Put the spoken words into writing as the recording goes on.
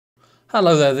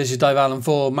Hello there, this is Dave Allen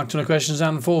for Mac 20 Questions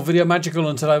and for Video Magical,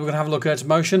 and today we're going to have a look at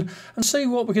motion and see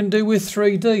what we can do with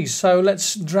 3D. So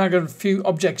let's drag a few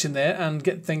objects in there and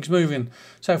get things moving.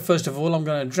 So first of all, I'm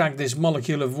going to drag this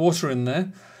molecule of water in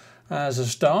there as a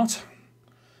start,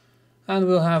 and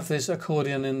we'll have this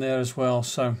accordion in there as well.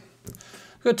 So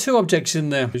we've got two objects in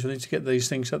there. We need to get these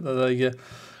things up that they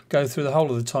go through the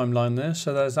whole of the timeline there.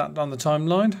 So there's that on the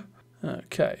timeline.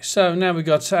 Okay, so now we've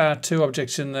got our two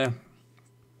objects in there,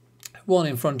 one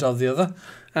in front of the other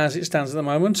as it stands at the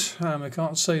moment. We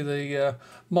can't see the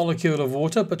molecule of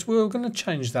water, but we're going to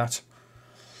change that.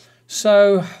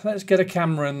 So let's get a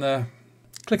camera in there.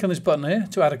 Click on this button here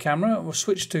to add a camera. We'll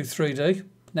switch to 3D.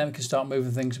 Now we can start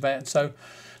moving things about. So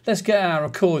let's get our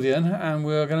accordion and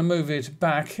we're going to move it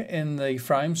back in the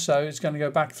frame. So it's going to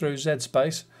go back through Z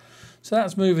space. So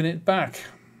that's moving it back.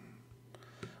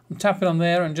 I'm tapping on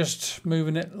there and just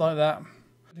moving it like that.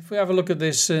 If we have a look at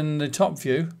this in the top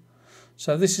view,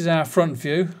 so this is our front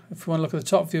view. If we want to look at the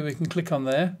top view, we can click on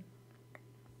there.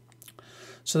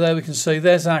 So there we can see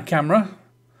there's our camera.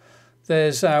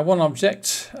 There's our one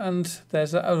object and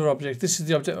there's that other object. This is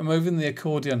the object we're moving, the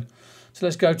accordion. So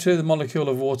let's go to the molecule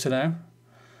of water now.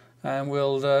 And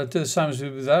we'll do the same as we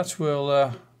did with that.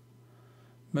 We'll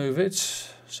move it.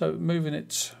 So moving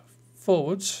it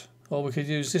forwards. Or we could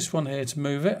use this one here to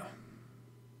move it.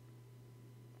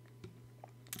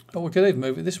 Or we could even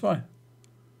move it this way.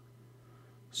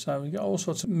 So we've got all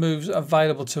sorts of moves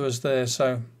available to us there.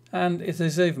 So, and it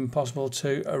is even possible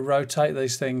to rotate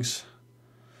these things.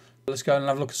 Let's go and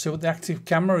have a look and see what the active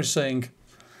camera is seeing.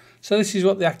 So this is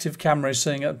what the active camera is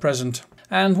seeing at present.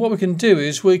 And what we can do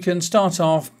is we can start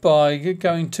off by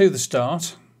going to the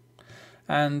start.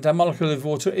 And our molecule of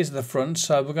water is the front.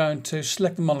 So we're going to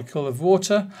select the molecule of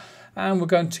water. And we're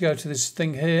going to go to this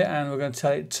thing here and we're going to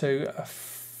tell it to a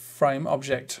frame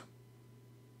object.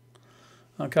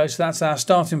 Okay, so that's our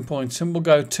starting point, and we'll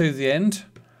go to the end.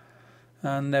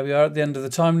 And there we are at the end of the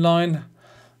timeline.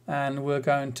 And we're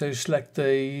going to select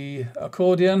the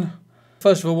accordion.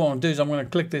 First of all, what I'm going to do is I'm going to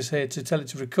click this here to tell it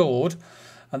to record.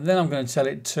 And then I'm going to tell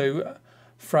it to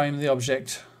frame the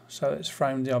object. So let's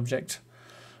frame the object.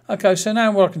 Okay, so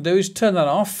now what I can do is turn that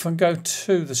off and go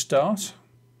to the start.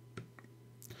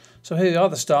 So here we are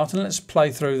at the start, and let's play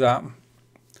through that.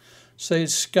 So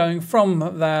it's going from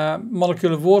the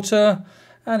molecule of water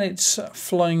and it's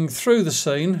flying through the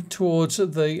scene towards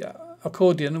the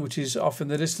accordion, which is off in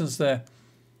the distance there.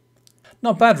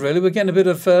 Not bad really, we're getting a bit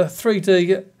of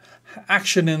 3D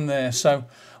action in there. So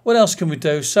what else can we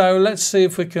do? So let's see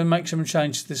if we can make some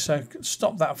changes to this. So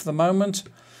stop that for the moment.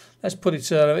 Let's put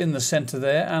it in the center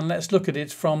there and let's look at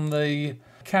it from the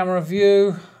camera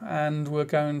view, and we're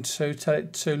going to tell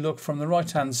it to look from the right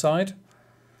hand side.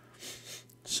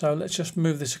 So let's just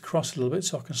move this across a little bit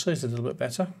so I can see it a little bit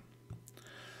better.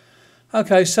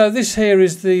 Okay, so this here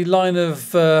is the line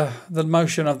of the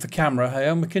motion of the camera here,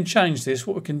 and we can change this.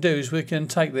 What we can do is we can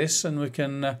take this and we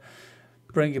can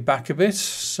bring it back a bit.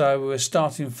 So we're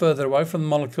starting further away from the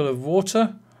molecule of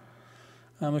water,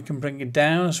 and we can bring it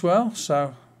down as well.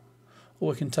 So,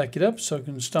 or we can take it up, so we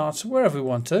can start wherever we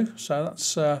want to. So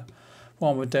that's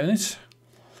why we're doing it.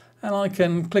 And I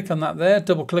can click on that there,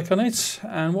 double click on it,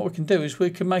 and what we can do is we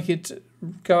can make it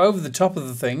go over the top of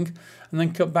the thing and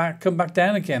then come back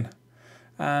down again.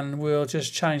 And we'll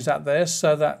just change that there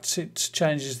so that it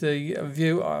changes the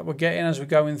view we're getting as we're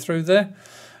going through there.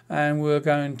 And we're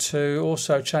going to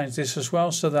also change this as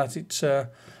well so that it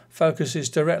focuses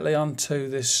directly onto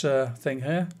this thing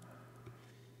here.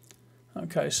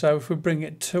 Okay, so if we bring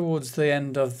it towards the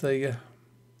end of the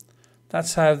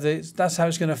that's how it's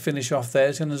going to finish off there.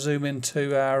 It's going to zoom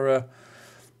into our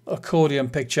accordion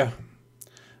picture.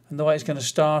 And the way it's going to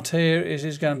start here is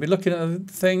it's going to be looking at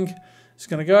the thing. It's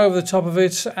going to go over the top of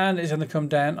it and it's going to come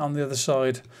down on the other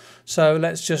side. So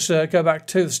let's just go back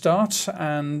to the start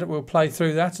and we'll play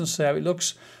through that and see how it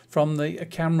looks from the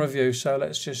camera view. So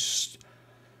let's just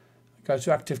go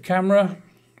to active camera.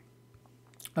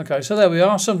 Okay, so there we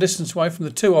are, some distance away from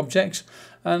the two objects.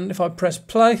 And if I press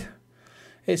play,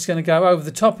 it's going to go over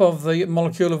the top of the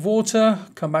molecule of water,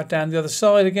 come back down the other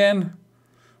side again.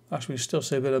 Actually, we still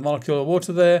see a bit of molecule of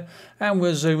water there. And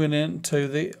we're zooming into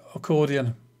the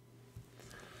accordion.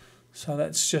 So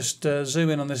let's just zoom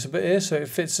in on this a bit here so it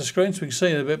fits the screen so we can see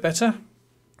it a bit better.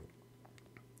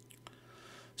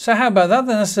 So how about that?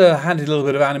 Then that's a handy little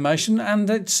bit of animation, and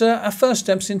it's our first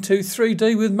steps into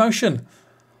 3D with motion.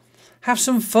 Have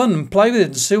some fun and play with it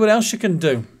and see what else you can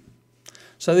do.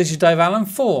 So this is Dave Allen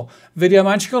for Video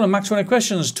Magical and Mac 20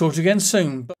 Questions. Talk to you again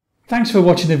soon. Thanks for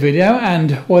watching the video,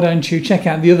 and why don't you check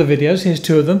out the other videos. Here's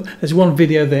 2 of them. There's one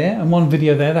video there and one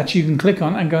video there that you can click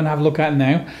on and go and have a look at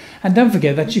now. And don't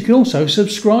forget that you can also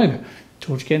subscribe.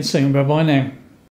 Talk to you again soon. Bye bye now.